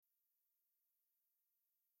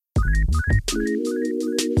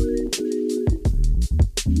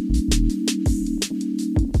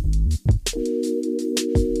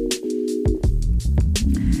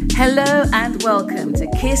Hello and welcome to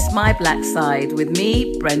Kiss My Black Side with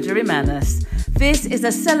me, Brenda Imanis. This is a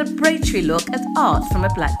celebratory look at art from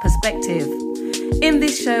a black perspective. In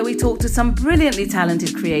this show, we talk to some brilliantly talented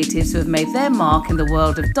creatives who have made their mark in the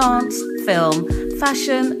world of dance, film,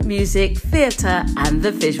 fashion, music, theatre and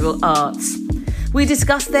the visual arts. We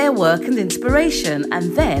discuss their work and inspiration,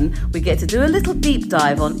 and then we get to do a little deep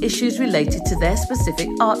dive on issues related to their specific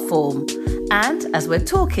art form. And as we're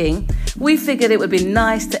talking, we figured it would be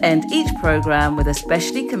nice to end each programme with a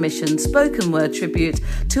specially commissioned spoken word tribute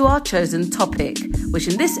to our chosen topic, which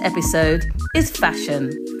in this episode is fashion.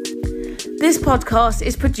 This podcast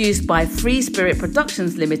is produced by Free Spirit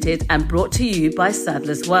Productions Limited and brought to you by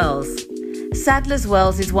Sadler's Wells. Sadler's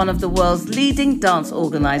Wells is one of the world's leading dance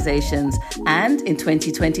organisations, and in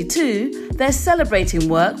 2022, they're celebrating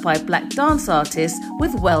work by black dance artists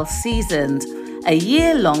with Well Seasoned, a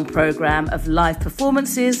year-long programme of live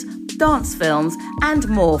performances, dance films, and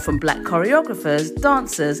more from black choreographers,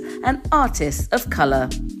 dancers, and artists of colour.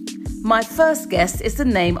 My first guest is the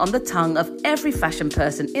name on the tongue of every fashion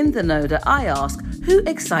person in the know that I ask, who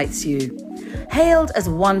excites you? Hailed as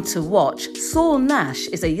one to watch, Saul Nash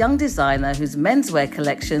is a young designer whose menswear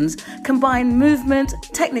collections combine movement,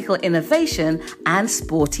 technical innovation, and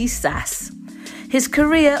sporty sass. His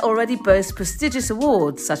career already boasts prestigious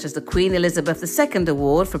awards such as the Queen Elizabeth II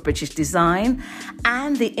Award for British Design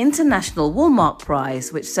and the International Woolmark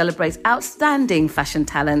Prize, which celebrates outstanding fashion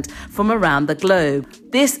talent from around the globe.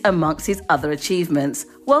 This amongst his other achievements.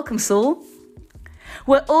 Welcome, Saul.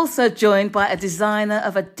 We're also joined by a designer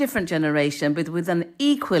of a different generation with an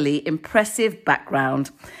equally impressive background.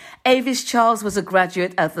 Avis Charles was a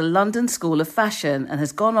graduate at the London School of Fashion and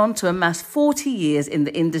has gone on to amass 40 years in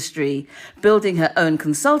the industry, building her own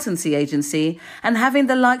consultancy agency and having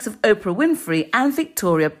the likes of Oprah Winfrey and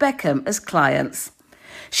Victoria Beckham as clients.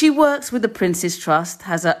 She works with the Prince's Trust,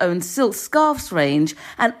 has her own silk scarves range,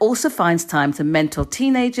 and also finds time to mentor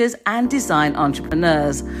teenagers and design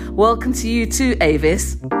entrepreneurs. Welcome to you too,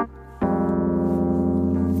 Avis.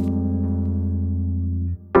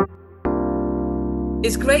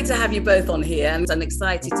 It's great to have you both on here, and I'm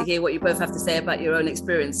excited to hear what you both have to say about your own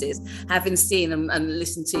experiences, having seen and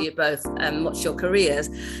listened to you both and watched your careers.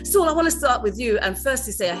 Saul, I want to start with you and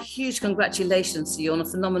firstly say a huge congratulations to you on a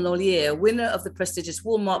phenomenal year, winner of the prestigious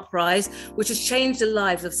Woolmark Prize, which has changed the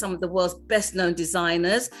lives of some of the world's best-known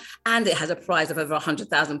designers, and it has a prize of over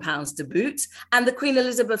 £100,000 to boot, and the Queen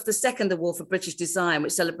Elizabeth II Award for British Design,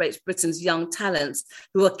 which celebrates Britain's young talents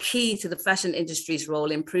who are key to the fashion industry's role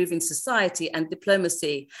in improving society and diplomacy.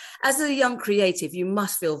 As a young creative, you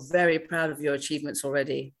must feel very proud of your achievements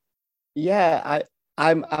already. Yeah,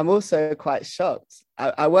 I'm also quite shocked.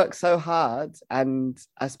 I work so hard and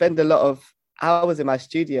I spend a lot of hours in my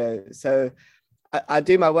studio. So I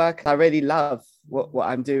do my work. I really love what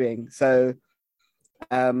I'm doing. So,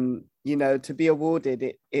 to be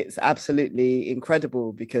awarded, it's absolutely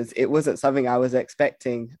incredible because it wasn't something I was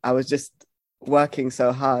expecting. I was just working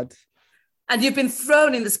so hard. And you've been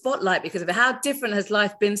thrown in the spotlight because of it. How different has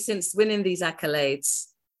life been since winning these accolades?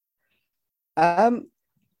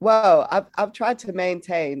 Well, I've tried to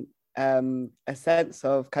maintain a sense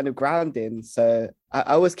of kind of grounding. So I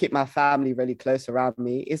always keep my family really close around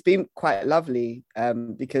me. It's been quite lovely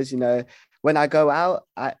because, when I go out,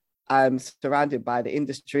 I'm surrounded by the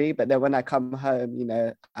industry. But then when I come home,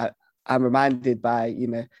 I'm reminded by,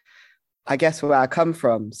 I guess where I come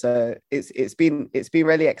from. So it's been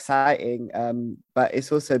really exciting, but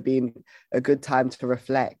it's also been a good time to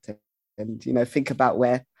reflect and think about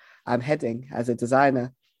where I'm heading as a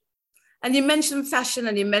designer. And you mentioned fashion,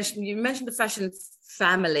 and you mentioned the fashion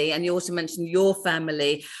family, and you also mentioned your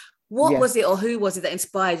family. What was it, or who was it that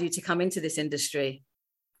inspired you to come into this industry?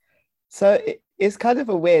 So it's kind of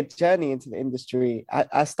a weird journey into the industry.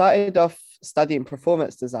 I started off studying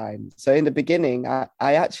performance design. So in the beginning, I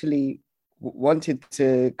actually wanted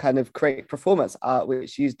to kind of create performance art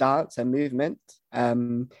which used dance and movement.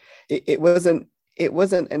 It wasn't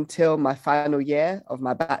until my final year of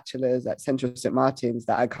my bachelor's at Central St. Martin's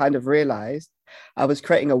that I kind of realized I was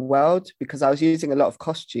creating a world because I was using a lot of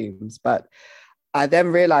costumes. But I then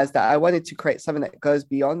realized that I wanted to create something that goes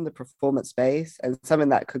beyond the performance space and something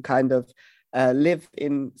that could kind of live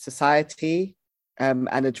in society and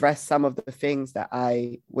address some of the things that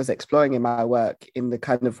I was exploring in my work in the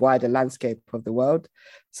kind of wider landscape of the world.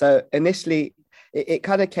 So initially, it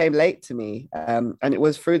kind of came late to me, and it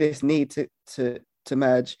was through this need to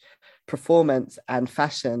merge performance and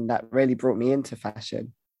fashion that really brought me into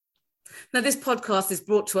fashion. Now, this podcast is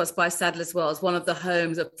brought to us by Sadler's Wells, one of the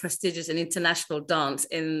homes of prestigious and international dance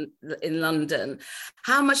in London.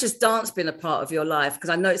 How much has dance been a part of your life? Because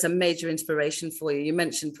I know it's a major inspiration for you. You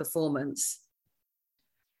mentioned performance.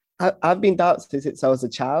 I've been dancing since I was a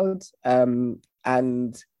child.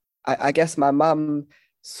 And I guess my mum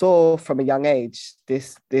saw from a young age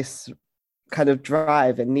this kind of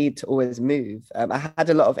drive and need to always move. I had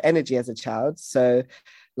a lot of energy as a child. So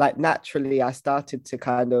like naturally, I started to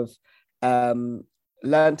kind of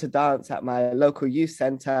learn to dance at my local youth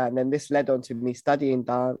center. And then this led on to me studying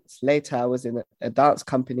dance. Later, I was in a dance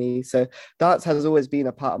company. So dance has always been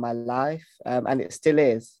a part of my life. And it still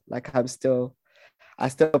is. Like I still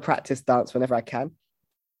practice dance whenever I can.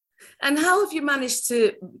 And how have you managed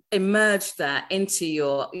to emerge that into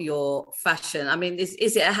your fashion? I mean, is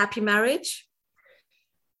it a happy marriage?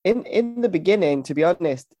 In the beginning, to be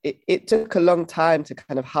honest, it took a long time to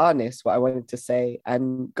kind of harness what I wanted to say.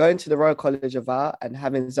 And going to the Royal College of Art and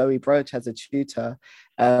having Zoe Broach as a tutor,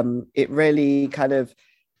 it really kind of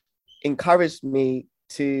encouraged me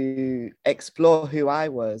to explore who I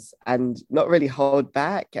was and not really hold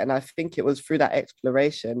back. And I think it was through that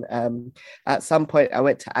exploration. At some point, I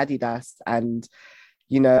went to Adidas and,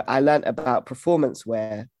 I learned about performance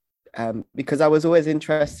wear. Because I was always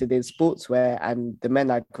interested in sportswear and the men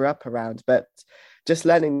I grew up around, but just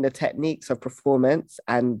learning the techniques of performance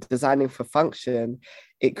and designing for function,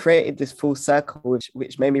 it created this full circle,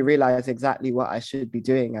 which made me realize exactly what I should be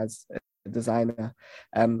doing as a designer.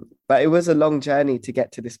 But it was a long journey to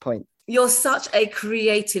get to this point. You're such a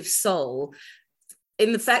creative soul.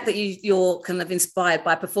 In the fact that you're kind of inspired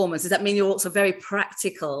by performance, does that mean you're also very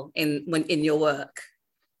practical in your work?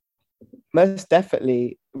 Most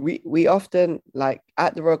definitely. We often, like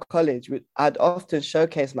at the Royal College, I'd often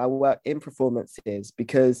showcase my work in performances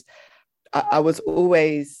because I was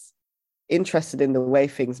always interested in the way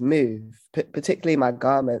things move, particularly my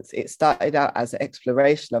garments. It started out as an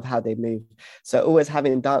exploration of how they move. So always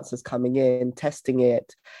having dancers coming in, testing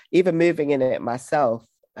it, even moving in it myself,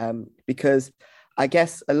 because I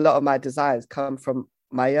guess a lot of my designs come from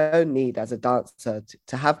my own need as a dancer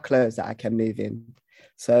to have clothes that I can move in.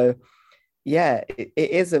 So yeah, it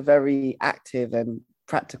is a very active and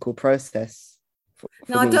practical process.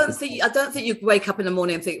 No, I don't think you wake up in the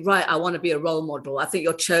morning and think, right, I want to be a role model. I think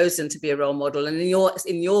you're chosen to be a role model, and in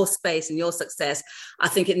your space, in your success, I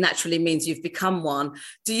think it naturally means you've become one.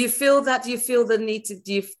 Do you feel that? Do you feel the need to?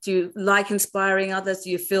 Do you like inspiring others? Do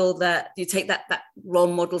you feel that you take that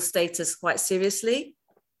role model status quite seriously?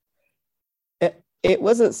 It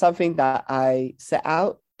wasn't something that I set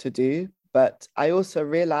out to do, but I also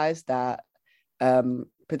realized that.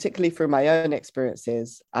 Particularly through my own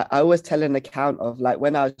experiences, I always tell an account of like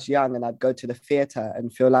when I was young and I'd go to the theatre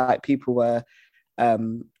and feel like people were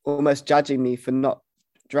almost judging me for not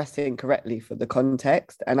dressing correctly for the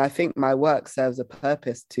context. And I think my work serves a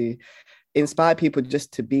purpose to inspire people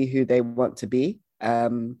just to be who they want to be.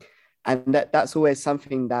 And that's always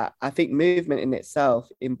something that I think movement in itself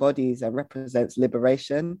embodies and represents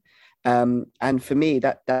liberation. And for me,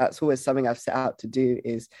 that's always something I've set out to do,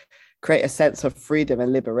 is create a sense of freedom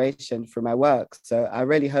and liberation through my work. So I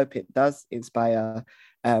really hope it does inspire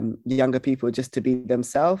younger people just to be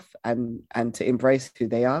themselves and to embrace who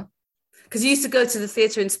they are. Because you used to go to the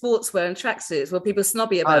theatre in sportswear and tracksuits. Were people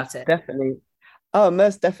snobby about it? Definitely. Oh,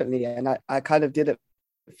 most definitely. And I kind of didn't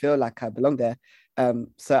feel like I belonged there.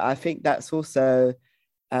 So I think that's also,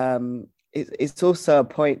 it's also a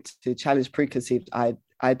point to challenge preconceived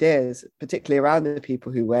ideas, particularly around the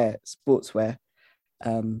people who wear sportswear.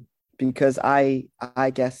 Because I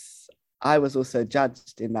guess I was also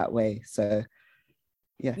judged in that way. So,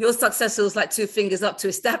 yeah. Your success was like two fingers up to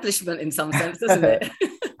establishment in some sense, doesn't it?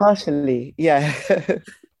 Partially, yeah.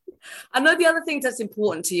 I know the other thing that's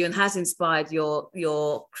important to you and has inspired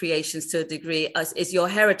your creations to a degree is your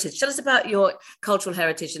heritage. Tell us about your cultural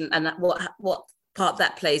heritage and what part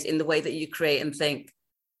that plays in the way that you create and think.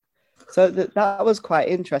 So that was quite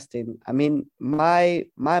interesting. I mean, my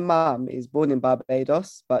mom is born in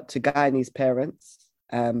Barbados, but to Guyanese parents.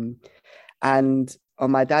 And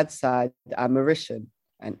on my dad's side, I'm Mauritian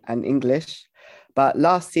and English. But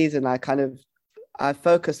last season, I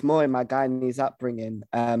focused more in my Guyanese upbringing.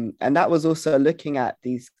 And that was also looking at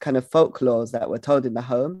these kind of folklores that were told in the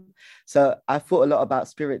home. So I thought a lot about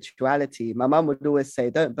spirituality. My mum would always say,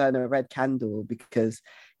 don't burn a red candle because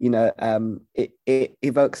it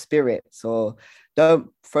evokes spirits, or don't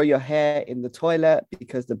throw your hair in the toilet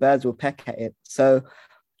because the birds will peck at it. So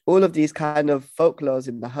all of these kind of folklores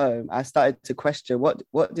in the home, I started to question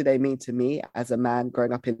what do they mean to me as a man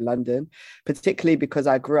growing up in London, particularly because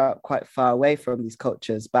I grew up quite far away from these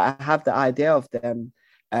cultures, but I have the idea of them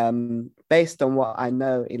based on what I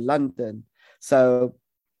know in London. So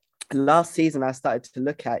last season, I started to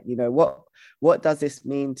look at, what does this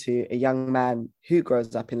mean to a young man who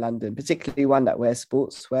grows up in London, particularly one that wears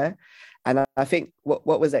sportswear? And I think what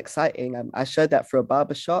was exciting, I showed that for a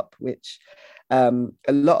barbershop, which a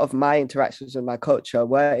lot of my interactions with my culture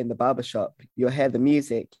were in the barbershop. You hear the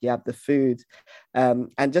music, you have the food,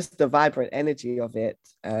 and just the vibrant energy of it.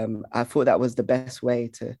 I thought that was the best way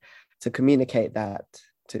to communicate that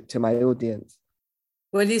to my audience.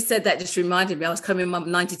 When you said that, just reminded me, I was combing my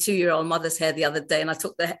 92-year-old mother's hair the other day, and I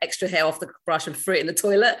took the extra hair off the brush and threw it in the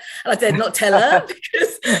toilet. And I did not tell her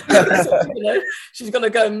because she's going to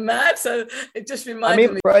go mad. So it just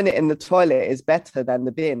reminded me. Throwing it in the toilet is better than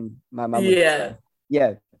the bin, my mum would say.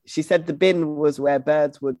 Yeah. She said the bin was where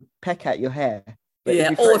birds would peck at your hair.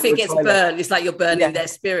 Yeah, or if it gets burned, it's like you're burning their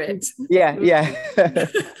spirit. Yeah.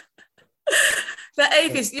 So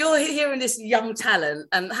Avis, you're hearing this young talent,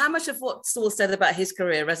 and how much of what Saul said about his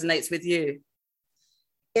career resonates with you?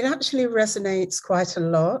 It actually resonates quite a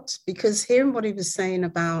lot, because hearing what he was saying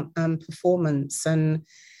about performance and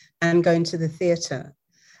going to the theatre,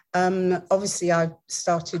 obviously I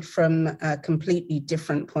started from a completely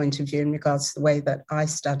different point of view in regards to the way that I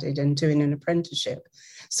studied and doing an apprenticeship.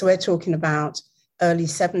 So we're talking about early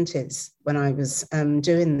 70s when I was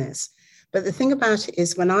doing this. But the thing about it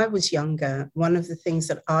is, when I was younger, one of the things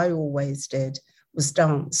that I always did was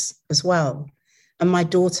dance as well. And my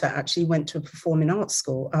daughter actually went to a performing arts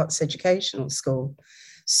school, arts educational school.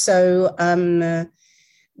 So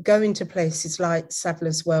going to places like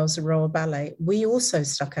Sadler's Wells or Royal Ballet, we also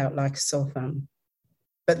stuck out like a sore thumb.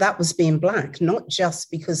 But that was being Black, not just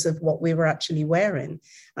because of what we were actually wearing.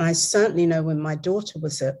 And I certainly know when my daughter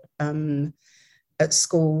was at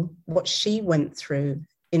school, what she went through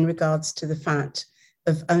in regards to the fact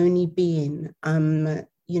of only being,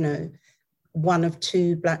 one of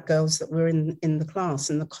two Black girls that were in the class,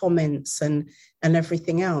 and the comments and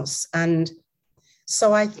everything else. And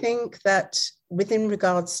so I think that within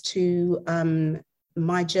regards to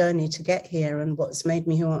my journey to get here and what's made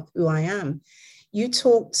me who I am, you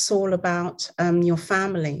talked, Saul, about your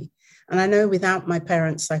family. And I know without my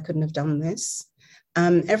parents, I couldn't have done this.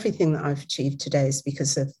 Everything that I've achieved today is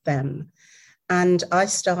because of them. And I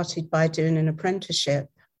started by doing an apprenticeship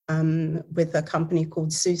with a company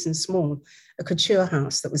called Susan Small, a couture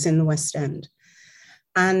house that was in the West End.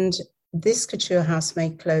 And this couture house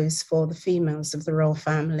made clothes for the females of the royal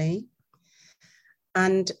family.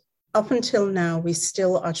 And up until now, we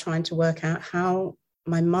still are trying to work out how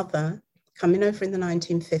my mother, coming over in the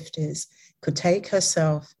 1950s, could take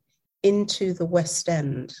herself into the West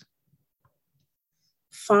End,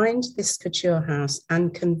 find this couture house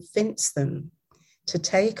and convince them to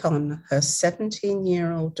take on her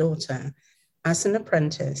 17-year-old daughter as an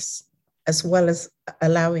apprentice, as well as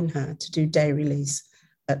allowing her to do day release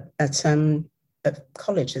at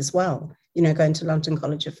college as well, going to London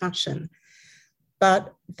College of Fashion.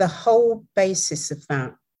 But the whole basis of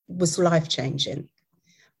that was life-changing.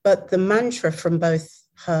 But the mantra from both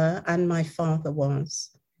her and my father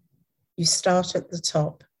was, you start at the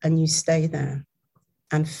top and you stay there.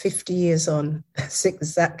 And 50 years on, that's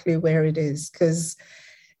exactly where it is, because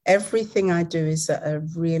everything I do is at a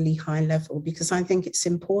really high level, because I think it's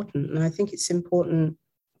important. And I think it's important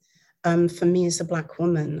for me as a Black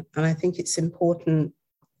woman. And I think it's important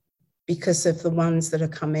because of the ones that are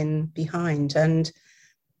coming behind. And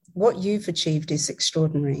what you've achieved is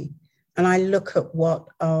extraordinary. And I look at what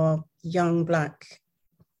our young Black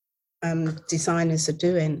designers are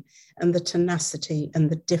doing, and the tenacity and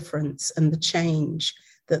the difference and the change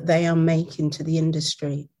that they are making to the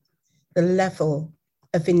industry, the level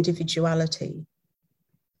of individuality.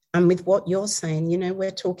 And with what you're saying, we're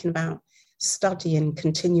talking about studying,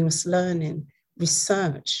 continuous learning,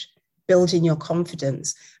 research, building your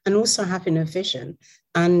confidence, and also having a vision,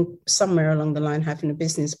 and somewhere along the line having a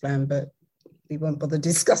business plan, but we won't bother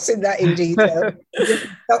discussing that in detail.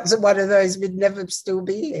 That's one of those, we'd never still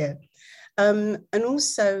be here. And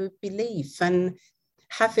also belief and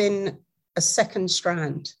having a second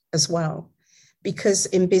strand as well, because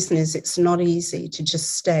in business, it's not easy to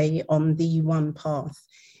just stay on the one path.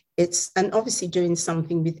 And obviously doing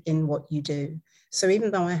something within what you do. So even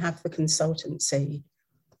though I have the consultancy,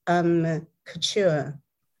 couture,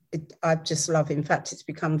 I just love, in fact, it's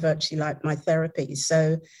become virtually like my therapy.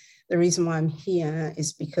 So the reason why I'm here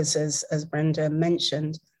is because, as Brenda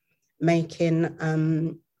mentioned, making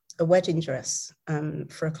a wedding dress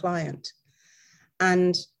for a client.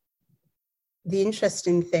 And the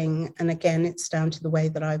interesting thing, and again, it's down to the way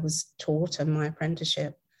that I was taught in my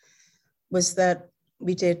apprenticeship, was that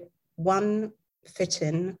we did one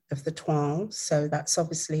fit-in of the toile. So that's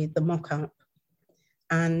obviously the mock-up.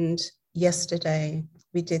 And yesterday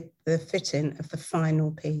we did the fit-in of the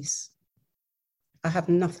final piece. I have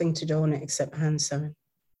nothing to do on it except hand sewing.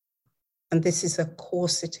 And this is a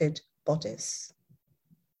corseted bodice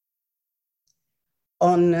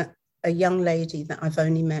on a young lady that I've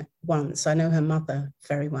only met once. I know her mother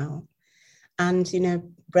very well. And, you know,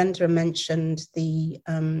 Brenda mentioned the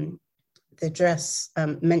dress,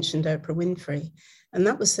 mentioned Oprah Winfrey, and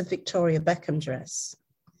that was the Victoria Beckham dress.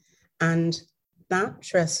 And that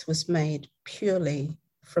dress was made purely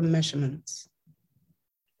from measurements.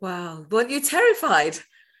 Wow. Weren't you terrified?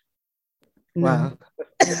 Wow.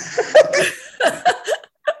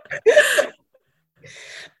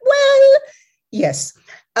 Well, yes.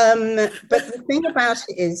 But the thing about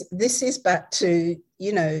it is, this is back to,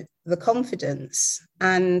 you know, the confidence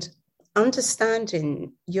and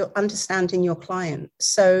understanding your client.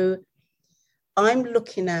 So I'm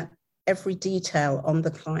looking at every detail on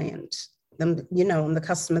the client, them, you know, on the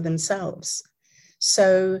customer themselves.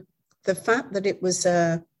 So the fact that it was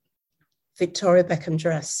a Victoria Beckham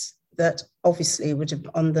dress that obviously would have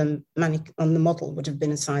on the model would have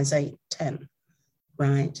been a size 8, 10,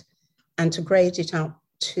 right? And to grade it out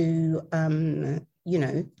to, you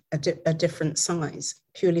know, a different size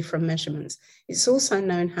purely from measurements. It's also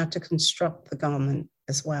known how to construct the garment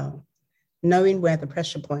as well, knowing where the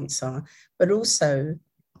pressure points are. But also,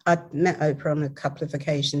 I've met Oprah on a couple of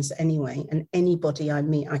occasions anyway, and anybody I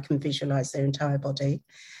meet, I can visualize their entire body.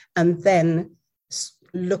 And then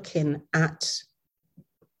looking at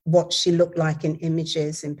what she looked like in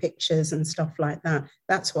images, in pictures and stuff like that,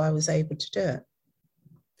 that's why I was able to do it.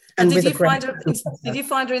 And did you find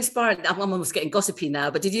her inspiring? I'm almost getting gossipy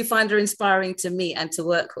now, but did you find her inspiring to meet and to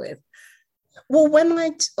work with? Well, when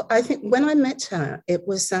I think when I met her, it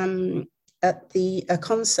was at a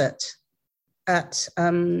concert at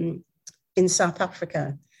in South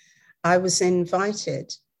Africa. I was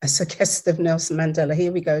invited as a guest of Nelson Mandela.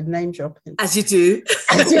 Here we go, name dropping. As you do.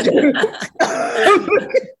 As you do.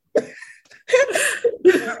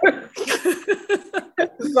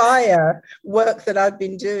 Via work that I've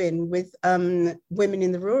been doing with women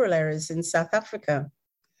in the rural areas in South Africa,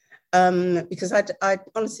 because I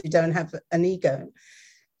honestly don't have an ego.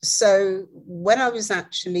 So when I was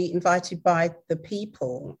actually invited by the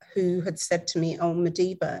people who had said to me, oh,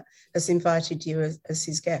 Madiba has invited you as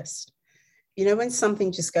his guest, you know, when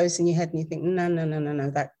something just goes in your head and you think, no,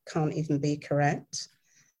 that can't even be correct.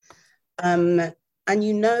 And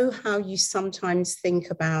you know how you sometimes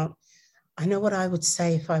think about, I know what I would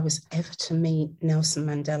say if I was ever to meet Nelson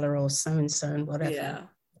Mandela or so-and-so and whatever.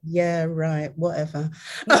 Yeah, right, whatever.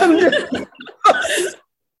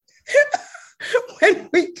 When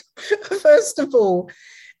we, first of all,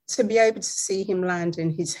 to be able to see him land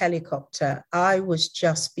in his helicopter, I was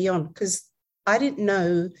just beyond, because I didn't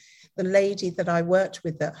know the lady that I worked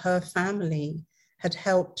with, that her family had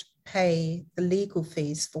helped pay the legal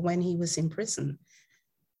fees for when he was in prison.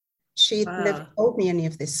 She'd never told me any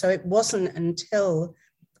of this. So it wasn't until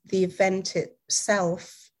the event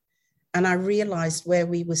itself, and I realized where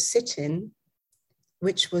we were sitting,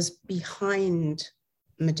 which was behind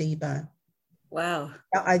Madiba. Wow.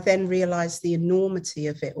 I then realized the enormity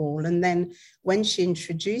of it all. And then when she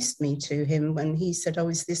introduced me to him, when he said, oh,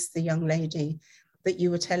 is this the young lady that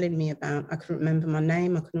you were telling me about? I couldn't remember my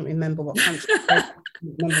name. I couldn't remember what country I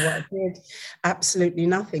couldn't remember what I did. Absolutely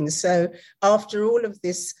nothing. So after all of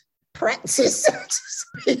this practice, so to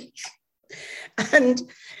speak, and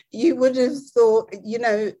you would have thought, you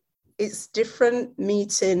know, it's different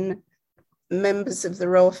meeting members of the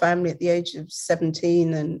royal family at the age of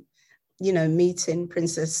 17 and, you know, meeting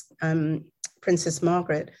Princess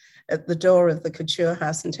Margaret at the door of the couture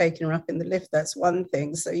house and taking her up in the lift. That's one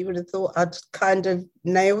thing. So you would have thought I'd kind of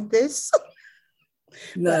nailed this.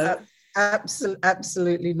 No,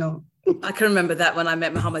 absolutely not. I can remember that when I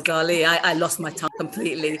met Muhammad Ali, I lost my tongue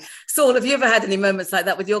completely. Saul, have you ever had any moments like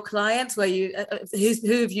that with your clients where you,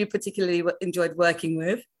 who have you particularly enjoyed working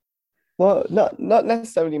with? Well, not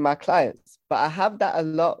necessarily my clients, but I have that a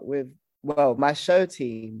lot with, well, my show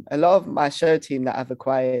team. A lot of my show team that I've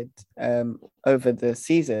acquired over the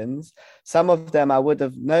seasons, some of them I would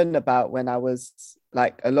have known about when I was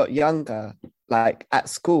like a lot younger, like at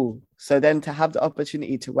school. So then to have the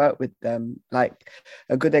opportunity to work with them, like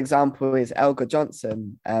a good example is Elgar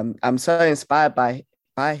Johnson. I'm so inspired by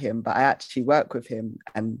him, but I actually work with him.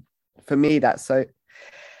 And for me, that's so,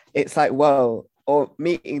 it's like, whoa. Or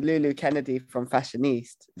meeting Lulu Kennedy from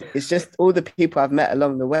Fashionista. It's just all the people I've met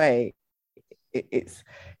along the way. It's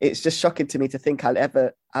just shocking to me to think I've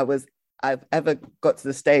ever got to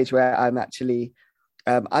the stage where I'm actually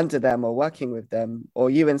under them or working with them, or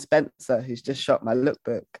Ewan Spencer, who's just shot my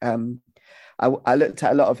lookbook. I looked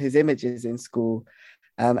at a lot of his images in school.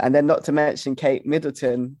 And then not to mention Kate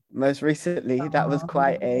Middleton, most recently, that was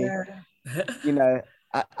quite you know,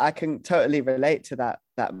 I can totally relate to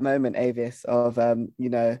that moment, Avis, of,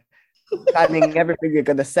 planning everything you're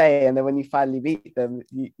going to say. And then when you finally meet them,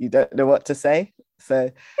 you don't know what to say.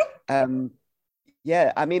 So,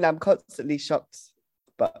 yeah, I mean, I'm constantly shocked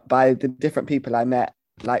by the different people I met,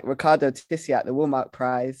 like Riccardo Tisci at the Woolmark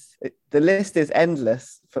Prize. The list is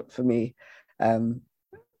endless for me. Are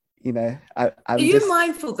you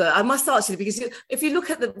mindful though? I must ask you, because if you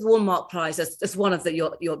look at the Woolmark Prize as one of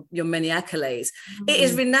your many accolades, it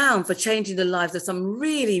is renowned for changing the lives of some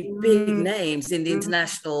really big names in the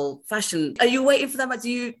international fashion. Are you waiting for that?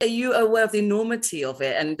 Are you aware of the enormity of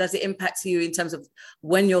it, and does it impact you in terms of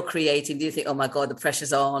when you're creating? Do you think, oh my God, the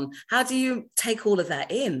pressure's on? How do you take all of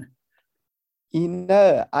that in?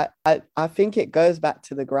 I think it goes back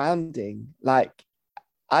to the grounding. Like,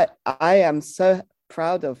 I am so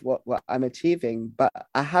proud of what I'm achieving, but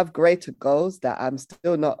I have greater goals that I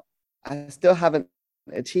still haven't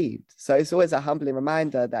achieved. So it's always a humbling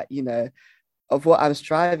reminder that, of what I'm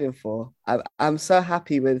striving for. I'm so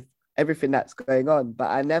happy with everything that's going on, but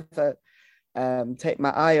I never take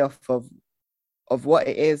my eye off of what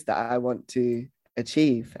it is that I want to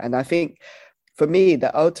achieve. And I think for me,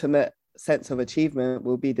 the ultimate sense of achievement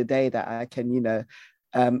will be the day that I can,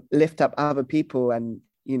 lift up other people and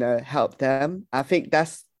help them. I think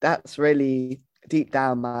that's really deep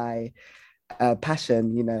down my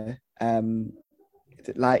passion.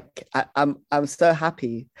 Like I'm so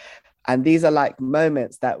happy, and these are like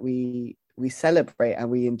moments that we celebrate and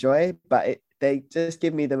we enjoy, but they just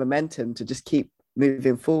give me the momentum to just keep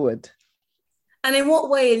moving forward. And in what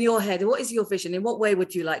way, in your head, what is your vision? In what way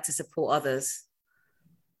would you like to support others?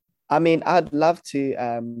 I mean, I'd love to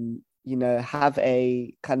have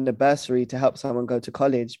a kind of bursary to help someone go to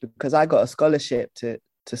college, because I got a scholarship to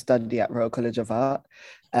study at Royal College of Art.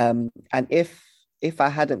 And if I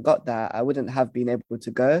hadn't got that, I wouldn't have been able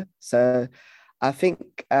to go. So I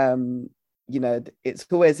think, it's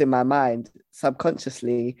always in my mind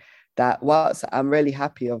subconsciously that whilst I'm really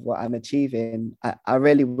happy of what I'm achieving, I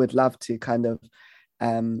really would love to kind of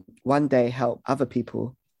one day help other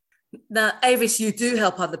people. Now, Avis, you do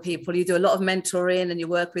help other people. You do a lot of mentoring and you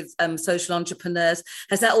work with social entrepreneurs.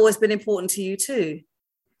 Has that always been important to you too?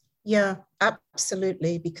 Yeah,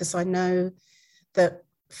 absolutely. Because I know that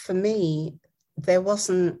for me, there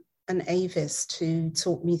wasn't an Avis to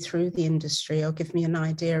talk me through the industry or give me an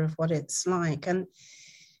idea of what it's like. And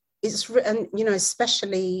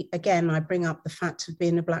especially, again, I bring up the fact of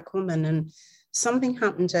being a Black woman, and something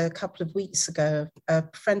happened a couple of weeks ago. A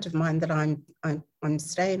friend of mine that I'm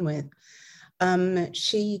staying with,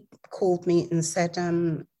 she called me and said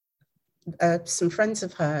some friends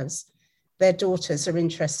of hers, their daughters are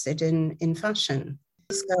interested in fashion.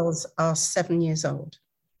 These girls are 7 years old.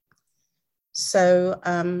 So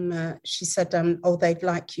she said, they'd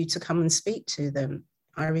like you to come and speak to them.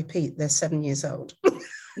 I repeat, they're 7 years old.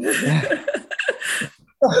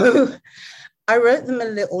 So I wrote them a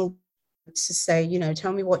little to say,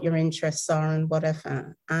 tell me what your interests are and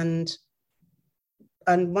whatever. And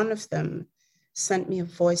one of them sent me a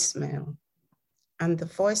voicemail, and the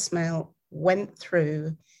voicemail went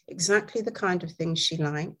through exactly the kind of things she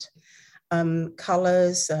liked,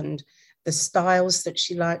 colors and the styles that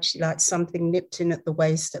she liked. She liked something nipped in at the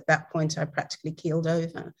waist. At that point, I practically keeled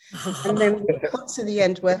over. And then we got to the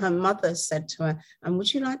end where her mother said to her, "And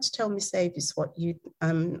would you like to tell Miss Avis what you'd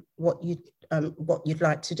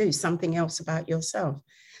like to do, something else about yourself?"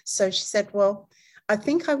 So she said, "Well, I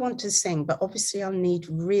think I want to sing, but obviously I'll need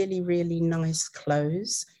really, really nice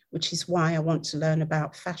clothes, which is why I want to learn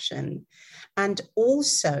about fashion. And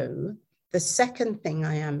also the second thing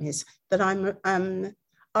I am is that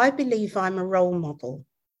I believe I'm a role model."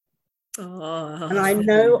 Oh. And I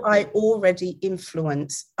know I already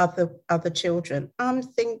influence other children. I'm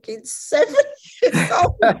thinking 7 years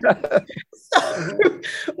old. So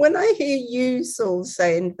when I hear you, Saul,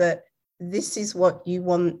 saying that this is what you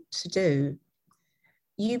want to do,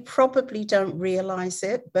 you probably don't realize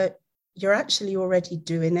it, but you're actually already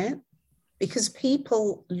doing it, because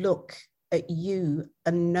people look at you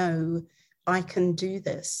and know I can do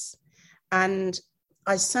this. And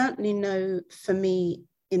I certainly know for me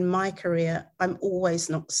in my career, I'm always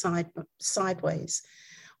not sideways.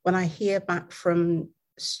 When I hear back from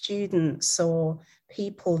students or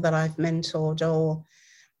people that I've mentored, or,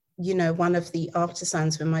 one of the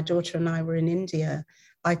artisans, when my daughter and I were in India,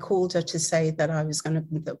 I called her to say that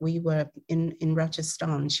that we were in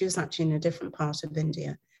Rajasthan. She was actually in a different part of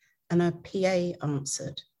India. and her PA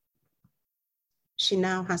answered. She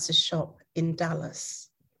now has a shop in Dallas.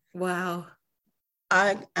 Wow.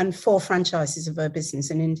 And 4 franchises of her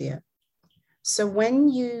business in India. So when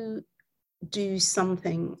you do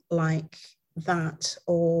something like that,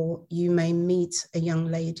 or you may meet a young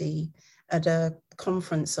lady at a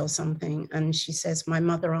conference or something, and she says, my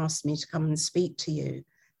mother asked me to come and speak to you.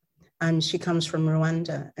 And she comes from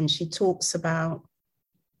Rwanda, and she talks about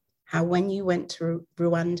how when you went to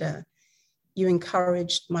Rwanda, you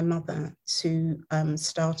encouraged my mother to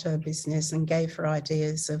start her business and gave her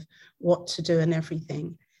ideas of what to do and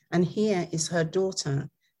everything. And here is her daughter,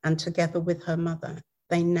 and together with her mother,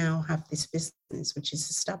 they now have this business which is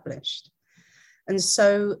established. And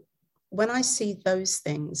so when I see those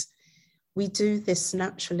things, we do this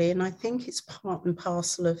naturally, and I think it's part and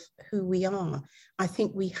parcel of who we are. I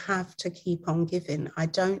think we have to keep on giving. I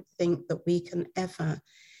don't think that we can ever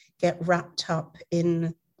get wrapped up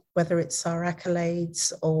in whether it's our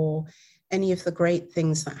accolades or any of the great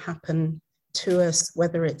things that happen to us,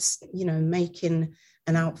 whether it's, you know, making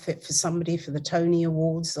an outfit for somebody for the Tony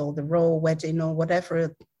Awards or the royal wedding or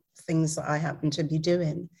whatever things that I happen to be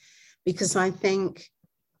doing. Because I think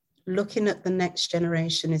looking at the next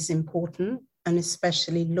generation is important, and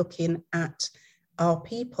especially looking at our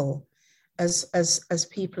people as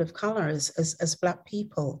people of color, as Black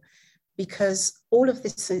people, because all of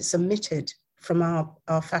this is omitted from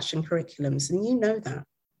our fashion curriculums, and you know that,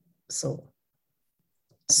 so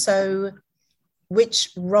which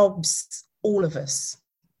robs all of us.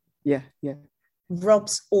 Yeah.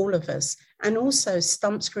 Robs all of us, and also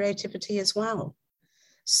stumps creativity as well.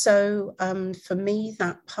 So for me,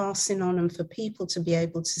 that passing on, and for people to be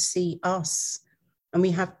able to see us, and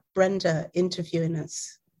we have Brenda interviewing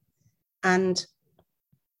us, and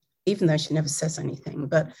even though she never says anything,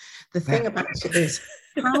 but the thing about it is,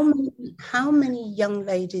 how many young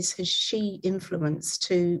ladies has she influenced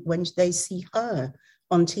to, when they see her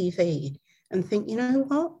on TV and think, you know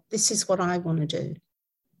what, this is what I want to do.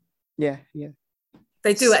 Yeah.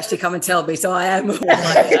 They do actually come and tell me, so I am.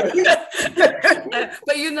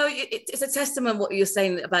 But you know, it's a testament what you're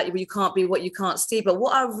saying about you can't be what you can't see. But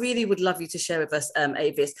what I really would love you to share with us,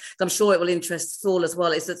 Avis, I'm sure it will interest Saul as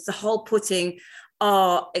well, is it's the whole putting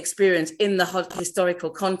our experience in the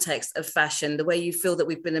historical context of fashion, the way you feel that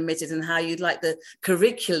we've been omitted, and how you'd like the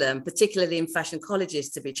curriculum, particularly in fashion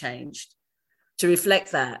colleges, to be changed to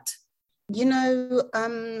reflect that. You know,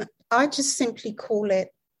 I just simply call it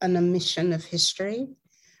an omission of history,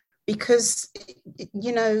 because,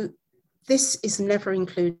 you know, this is never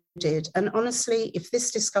included. And honestly, if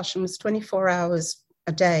this discussion was 24 hours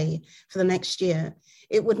a day for the next year,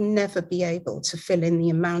 it would never be able to fill in the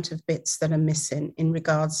amount of bits that are missing in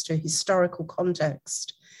regards to historical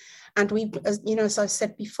context. And we, you know, as I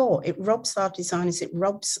said before, it robs our designers, it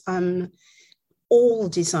robs all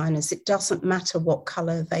designers. It doesn't matter what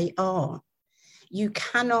color they are. You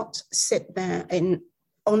cannot sit there in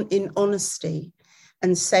honesty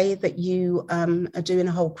and say that you are doing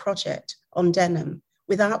a whole project on denim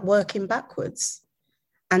without working backwards.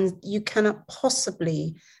 And you cannot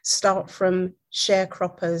possibly start from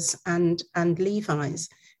sharecroppers and Levi's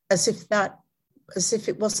as if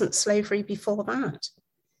it wasn't slavery before that,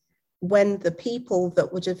 when the people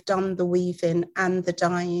that would have done the weaving and the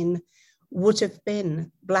dyeing would have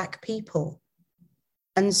been Black people.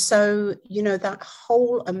 And so, you know, that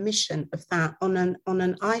whole omission of that on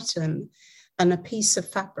an item and a piece of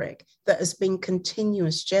fabric that has been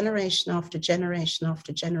continuous generation after generation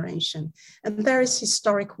after generation. And there is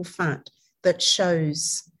historical fact that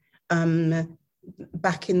shows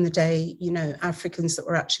back in the day, you know, Africans that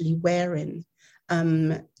were actually wearing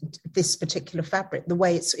this particular fabric, the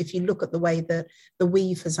way it's, if you look at the way that the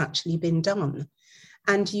weave has actually been done.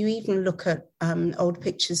 And you even look at old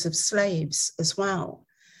pictures of slaves as well,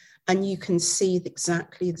 and you can see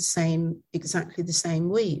exactly the same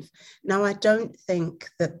weave. Now, I don't think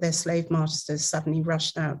that their slave masters suddenly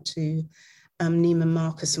rushed out to Neiman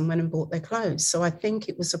Marcus and went and bought their clothes. So I think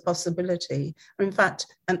it was a possibility, or in fact,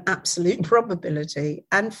 an absolute probability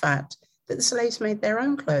and fact, that the slaves made their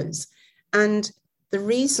own clothes. And the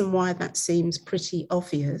reason why that seems pretty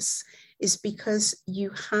obvious is because you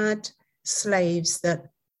had slaves that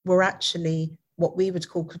were actually what we would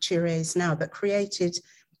call couturiers now, that created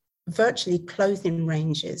virtually clothing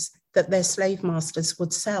ranges that their slave masters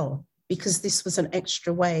would sell, because this was an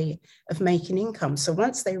extra way of making income. So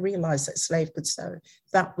once they realized that a slave could sew,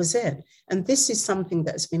 that was it. And this is something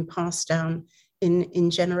that has been passed down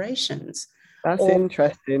in generations. That's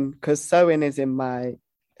interesting, because sewing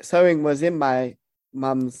was in my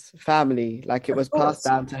mum's family, like it was passed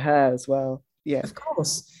down to her as well. Yeah. Of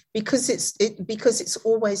course, because it's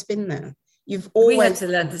always been there. You've We had always to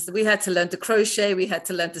learn this. We had to learn to crochet. We had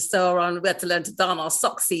to learn to sew on. We had to learn to darn our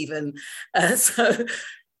socks even. So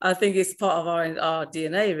I think it's part of our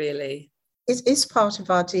DNA, really. It is part of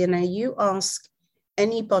our DNA. You ask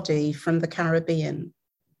anybody from the Caribbean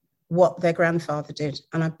what their grandfather did,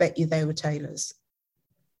 and I bet you they were tailors.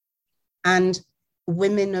 And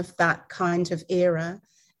women of that kind of era,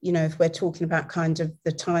 you know, if we're talking about kind of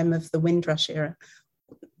the time of the Windrush era,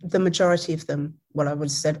 the majority of them, well, I would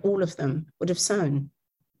have said all of them, would have sewn,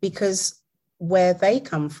 because where they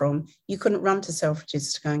come from, you couldn't run to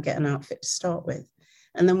Selfridges to go and get an outfit to start with.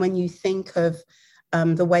 And then when you think of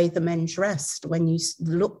the way the men dressed, when you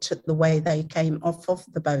looked at the way they came off of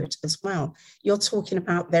the boat as well, you're talking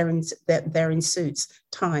about they're in suits,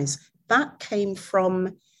 ties. That came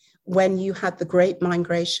from when you had the great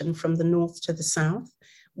migration from the north to the south,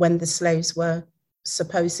 when the slaves were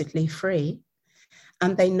supposedly free,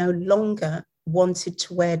 and they no longer wanted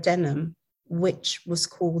to wear denim, which was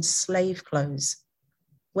called slave clothes.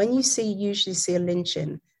 When you usually see a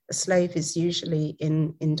lynching, a slave is usually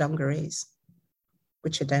in dungarees,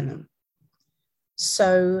 which are denim.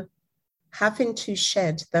 So having to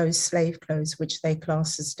shed those slave clothes, which they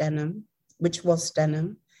class as denim, which was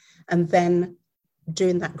denim, and then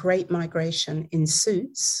doing that great migration in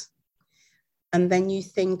suits. And then you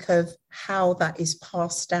think of how that is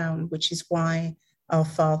passed down, which is why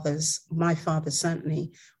my father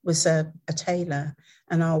certainly was a tailor,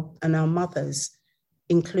 and our mothers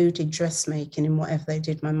included dressmaking in whatever they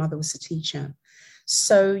did. My mother was a teacher.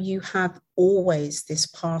 So you have always this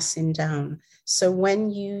passing down. So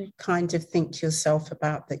when you kind of think to yourself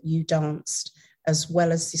about that you danced, as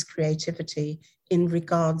well as this creativity in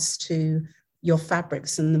regards to your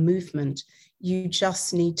fabrics and the movement, you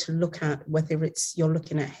just need to look at whether you're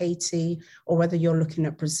looking at Haiti or whether you're looking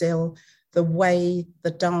at Brazil, the way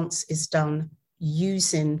the dance is done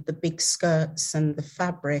using the big skirts and the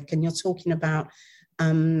fabric. And you're talking about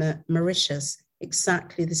Mauritius,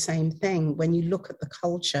 exactly the same thing. When you look at the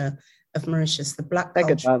culture of Mauritius, the Black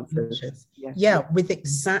culture of Mauritius, with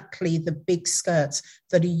exactly the big skirts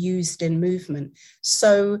that are used in movement.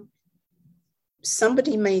 So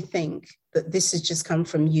somebody may think that this has just come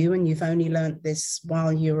from you and you've only learned this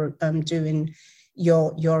while you're doing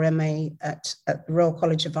your MA at the Royal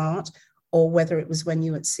College of Art, or whether it was when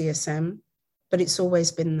you were at CSM, but it's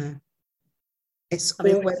always been there. It's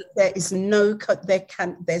always, there's no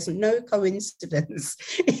coincidence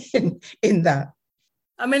in that.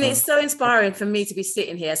 I mean, it's so inspiring for me to be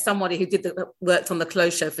sitting here, somebody who worked on the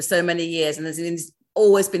Clothes Show for so many years and has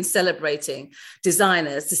always been celebrating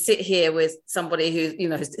designers, to sit here with somebody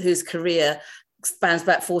whose career spans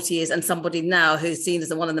back 40 years and somebody now who's seen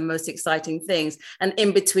as one of the most exciting things. And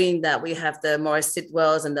in between that, we have the Maurice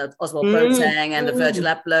Sidwells and the Oswald Boateng and the Virgil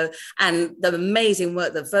Abloh and the amazing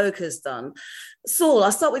work that Vogue has done. Saul,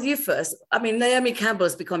 I'll start with you first. I mean, Naomi Campbell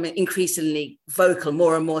is becoming increasingly vocal,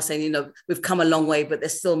 more and more saying, we've come a long way, but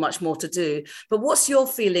there's still much more to do. But what's your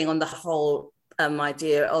feeling on the whole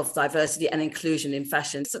idea of diversity and inclusion in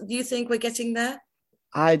fashion? So do you think we're getting there?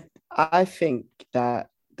 I think that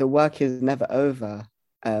the work is never over.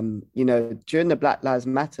 During the Black Lives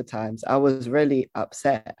Matter times, I was really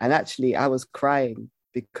upset, and actually I was crying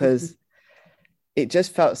because it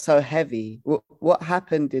just felt so heavy. What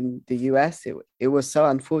happened in the US, it was so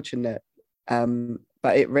unfortunate,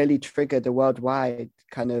 but it really triggered a worldwide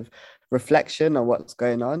kind of reflection on what's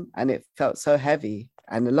going on, and it felt so heavy.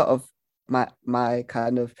 And a lot of my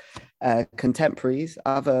kind of contemporaries,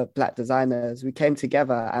 other Black designers, we came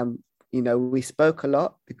together and we spoke a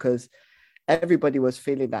lot because everybody was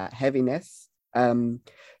feeling that heaviness.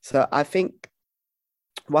 So I think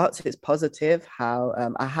whilst it's positive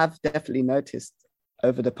how I have definitely noticed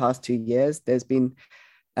over the past 2 years, there's been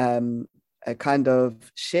a kind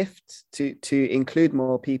of shift to include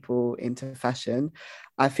more people into fashion.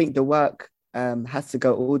 I think the work has to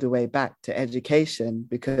go all the way back to education,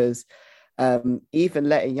 because even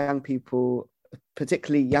letting young people,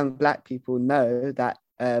 particularly young Black people, know that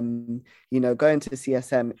going to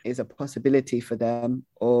CSM is a possibility for them,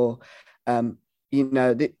 or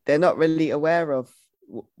they're not really aware of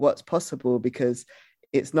what's possible because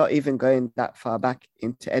it's not even going that far back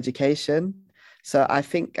into education. So I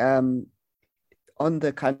think on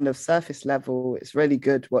the kind of surface level, it's really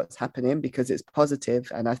good what's happening because it's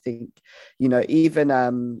positive. And I think,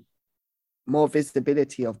 even more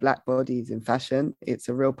visibility of Black bodies in fashion, it's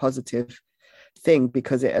a real positive thing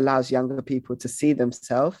because it allows younger people to see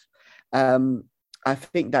themselves. I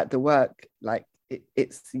think that the work,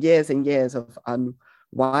 it's years and years of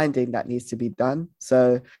unwinding that needs to be done.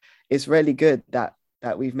 So it's really good that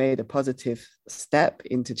that we've made a positive step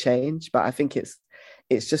into change, but I think it's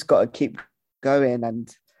just got to keep going,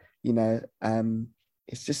 and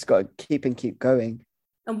it's just got to keep going.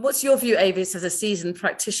 And what's your view, Avis, as a seasoned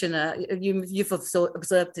practitioner? You've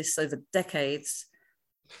observed this over decades.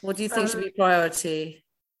 What do you think should be priority?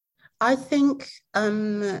 I think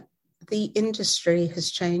the industry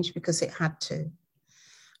has changed because it had to.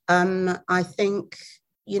 I think,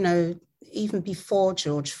 even before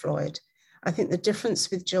George Floyd, I think the difference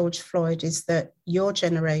with George Floyd is that your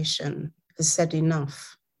generation has said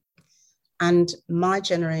enough. And my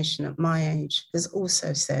generation at my age has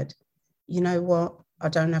also said, you know what, I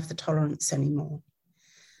don't have the tolerance anymore.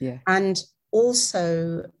 Yeah. And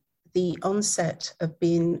also the onset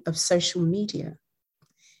of social media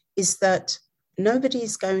is that nobody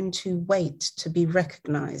is going to wait to be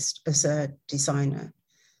recognized as a designer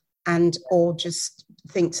or just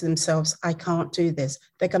think to themselves, I can't do this.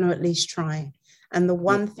 They're going to at least try. And the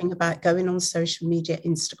one thing about going on social media,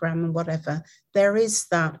 Instagram and whatever, there is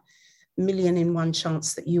that 1,000,000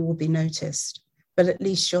 chance that you will be noticed, but at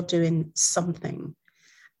least you're doing something.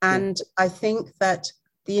 And I think that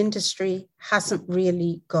the industry hasn't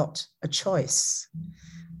really got a choice.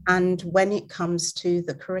 And when it comes to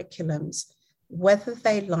the curriculums, whether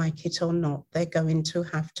they like it or not, they're going to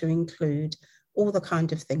have to include all the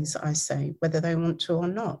kind of things that I say, whether they want to or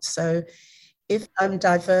not. So if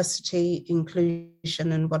diversity,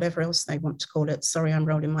 inclusion, and whatever else they want to call it, sorry, I'm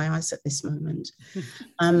rolling my eyes at this moment,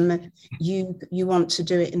 you want to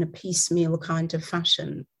do it in a piecemeal kind of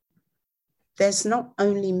fashion, there's not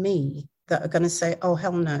only me that are going to say, oh,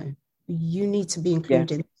 hell no, you need to be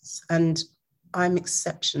included in this. And I'm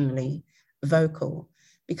exceptionally vocal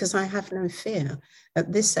because I have no fear.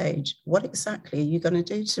 At this age, what exactly are you going to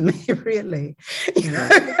do to me, really?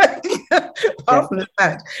 Apart from the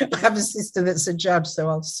fact I have a sister that's a judge, so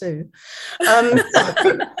I'll sue. I'm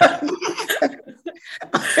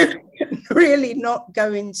really not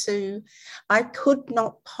going to, I could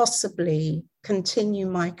not possibly continue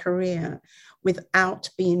my career without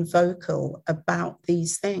being vocal about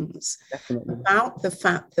these things. Definitely. About the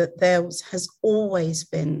fact that there has always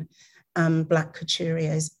been Black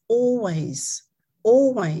couturiers, always.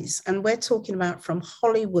 And we're talking about from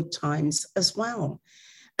Hollywood times as well.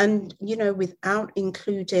 And, without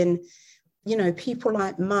including, people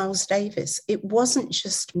like Miles Davis, it wasn't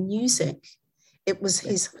just music. It was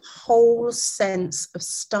his whole sense of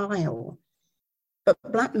style. But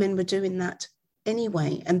Black men were doing that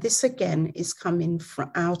anyway. And this, again, is coming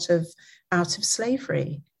out of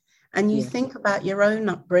slavery. And you think about your own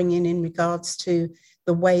upbringing in regards to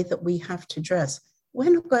the way that we have to dress. We're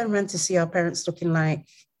not going around to see our parents looking like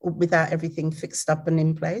without everything fixed up and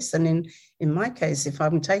in place. And in my case, if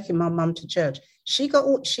I'm taking my mum to church, she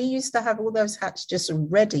used to have all those hats just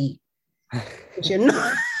ready.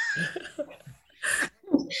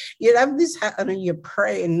 You have this hat on and you're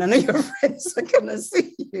praying, none of your friends are going to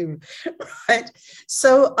see you, right?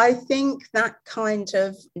 So I think that kind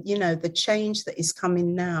of, the change that is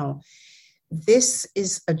coming now, this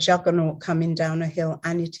is a juggernaut coming down a hill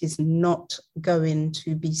and it is not going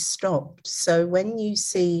to be stopped. So when you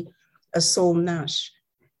see a Saul Nash,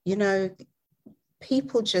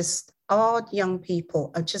 our young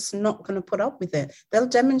people are just not going to put up with it. They'll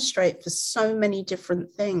demonstrate for so many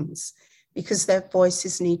different things because their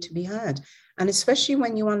voices need to be heard. And especially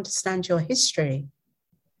when you understand your history,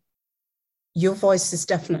 your voice is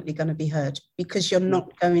definitely going to be heard because you're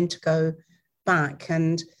not going to go back.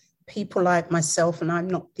 And people like myself, and I'm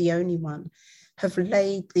not the only one, have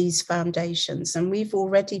laid these foundations, and we've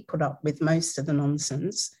already put up with most of the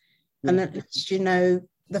nonsense. And at least,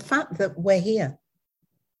 the fact that we're here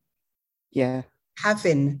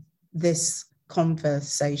having this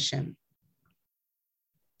conversation,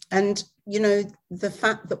 and the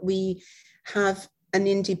fact that we have an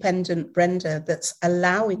independent Brenda that's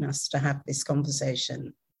allowing us to have this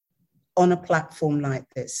conversation on a platform like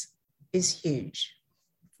this is huge.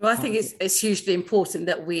 Well, I think it's hugely important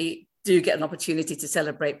that we do get an opportunity to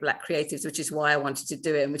celebrate Black creatives, which is why I wanted to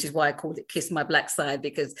do it, and which is why I called it Kiss My Black Side,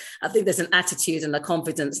 because I think there's an attitude and a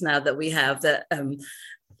confidence now that we have that,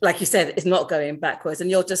 like you said, is not going backwards. And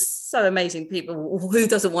you're just so amazing people. Who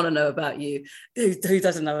doesn't want to know about you? Who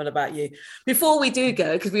doesn't know about you? Before we do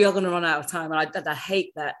go, because we are going to run out of time, and I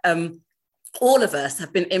hate that, all of us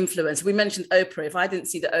have been influenced. We mentioned Oprah. If I didn't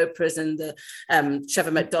see the Oprahs and the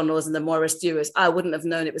Trevor McDonalds and the Morris Stewarts, I wouldn't have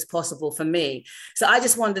known it was possible for me. So I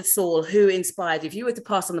just wondered, Saul, who inspired you? If you were to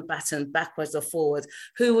pass on the baton backwards or forward,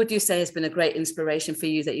 who would you say has been a great inspiration for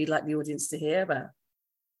you that you'd like the audience to hear about?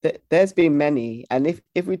 There's been many. And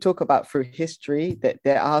if we talk about through history, that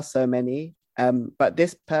there are so many. But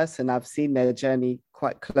this person, I've seen their journey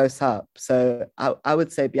quite close up. So I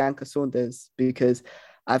would say Bianca Saunders, because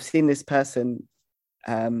I've seen this person,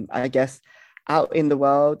 I guess, out in the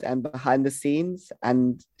world and behind the scenes,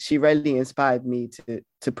 and she really inspired me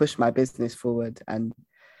to push my business forward and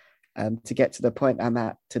to get to the point I'm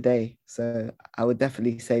at today. So I would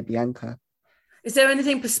definitely say Bianca. Is there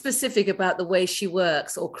anything specific about the way she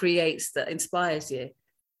works or creates that inspires you?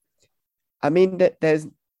 I mean, there's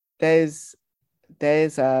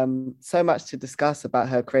so much to discuss about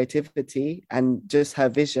her creativity and just her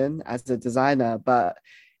vision as a designer, but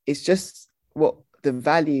it's just what the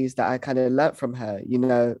values that I kind of learnt from her, you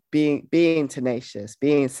know, being tenacious,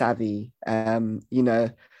 being savvy, you know,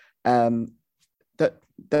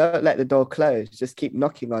 don't let the door close, just keep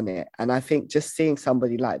knocking on it. And I think just seeing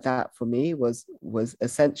somebody like that for me was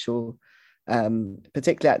essential,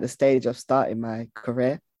 particularly at the stage of starting my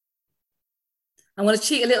career. I want to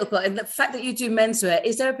cheat a little bit. And the fact that you do menswear,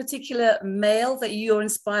 is there a particular male that you're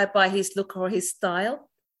inspired by his look or his style?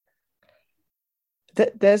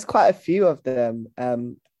 There's quite a few of them.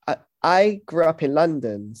 I grew up in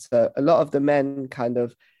London, so a lot of the men kind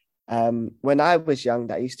of, when I was young,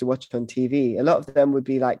 that I used to watch on TV, a lot of them would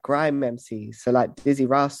be like grime MCs, so like Dizzy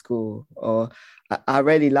Rascal, or I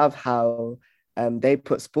really love how they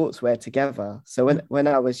put sportswear together. So when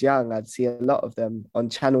I was young, I'd see a lot of them on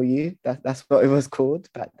Channel U. That's what it was called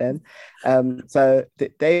back then. So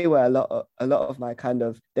they were a lot of my kind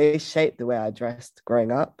of, they shaped the way I dressed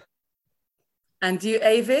growing up. And you,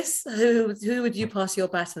 Avis, who would you pass your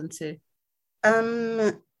baton to?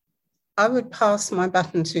 I would pass my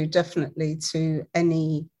baton to definitely to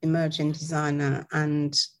any emerging designer,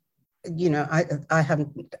 and you know, I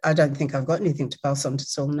don't think I've got anything to pass on to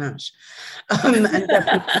Saul Nash. And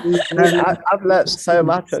definitely, I've learned so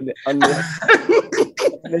much on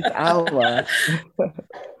this hour.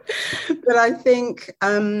 But I think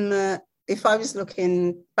if I was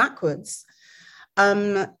looking backwards,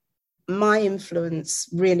 my influence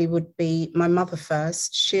really would be my mother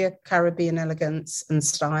first, sheer Caribbean elegance and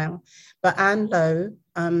style. But Anne Lowe,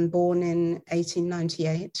 born in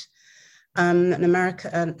 1898, an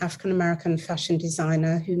African-American fashion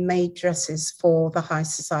designer who made dresses for the high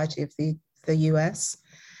society of the US,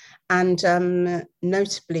 and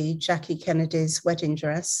notably Jackie Kennedy's wedding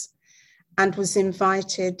dress, and was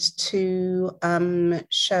invited to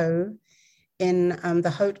show in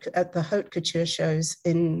the haute couture shows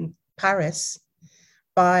in Paris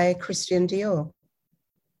by Christian Dior.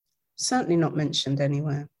 Certainly not mentioned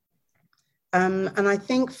anywhere. And I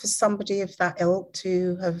think for somebody of that ilk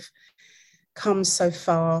to have come so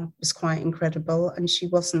far was quite incredible, and she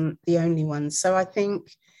wasn't the only one. So I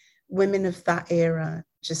think women of that era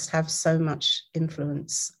just have so much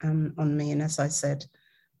influence on me, and as I said,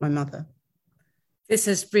 my mother. This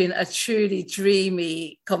has been a truly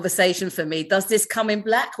dreamy conversation for me. Does this come in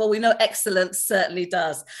black? Well, we know excellence certainly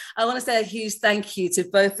does. I want to say a huge thank you to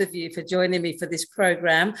both of you for joining me for this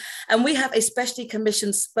program. And we have a specially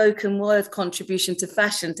commissioned spoken word contribution to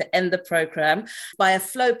fashion to end the program by a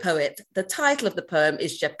flow poet. The title of the poem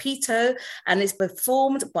is Japito, and it's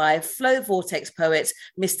performed by Flow Vortex poet,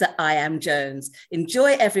 Mr. I Am Jones.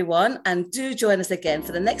 Enjoy, everyone, and do join us again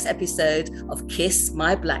for the next episode of Kiss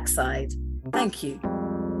My Black Side. Thank you.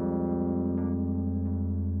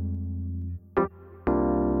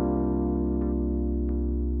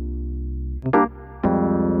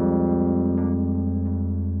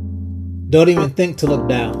 Don't even think to look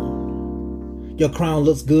down. Your crown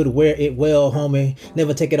looks good, wear it well, homie.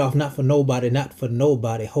 Never take it off, not for nobody, not for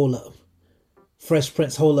nobody. Hold up. Fresh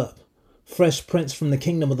Prince, hold up. Fresh Prince from the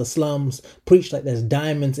kingdom of the slums. Preach like there's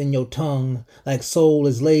diamonds in your tongue. Like soul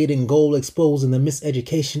is laid in gold, exposing the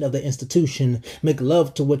miseducation of the institution. Make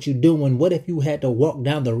love to what you doing. What if you had to walk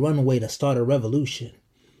down the runway to start a revolution?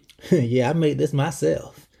 Yeah, I made this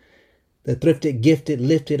myself. The thrifted, gifted,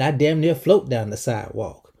 lifted, I damn near float down the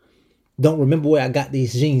sidewalk. Don't remember where I got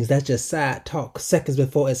these jeans, that's just side talk. Seconds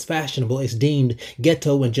before it's fashionable, it's deemed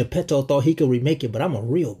ghetto, and Geppetto thought he could remake it, but I'm a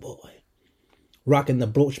real boy. Rocking the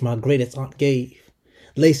brooch my greatest aunt gave.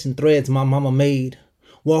 Lacing threads my mama made.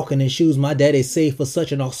 Walking in shoes my daddy saved for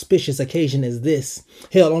such an auspicious occasion as this.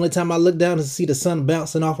 Hell, only time I look down is to see the sun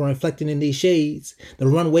bouncing off and reflecting in these shades. The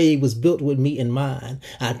runway was built with me in mind.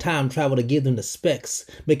 I time travel to give them the specs.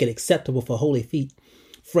 Make it acceptable for holy feet.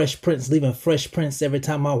 Fresh Prince leaving Fresh Prince every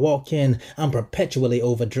time I walk in. I'm perpetually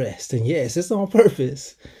overdressed. And yes, it's on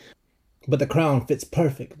purpose. But the crown fits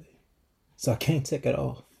perfectly. So I can't take it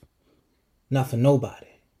off. Not for nobody.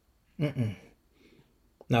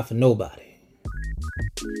 Not for nobody.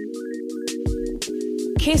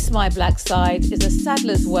 Kiss My Black Side is a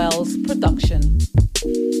Sadler's Wells production.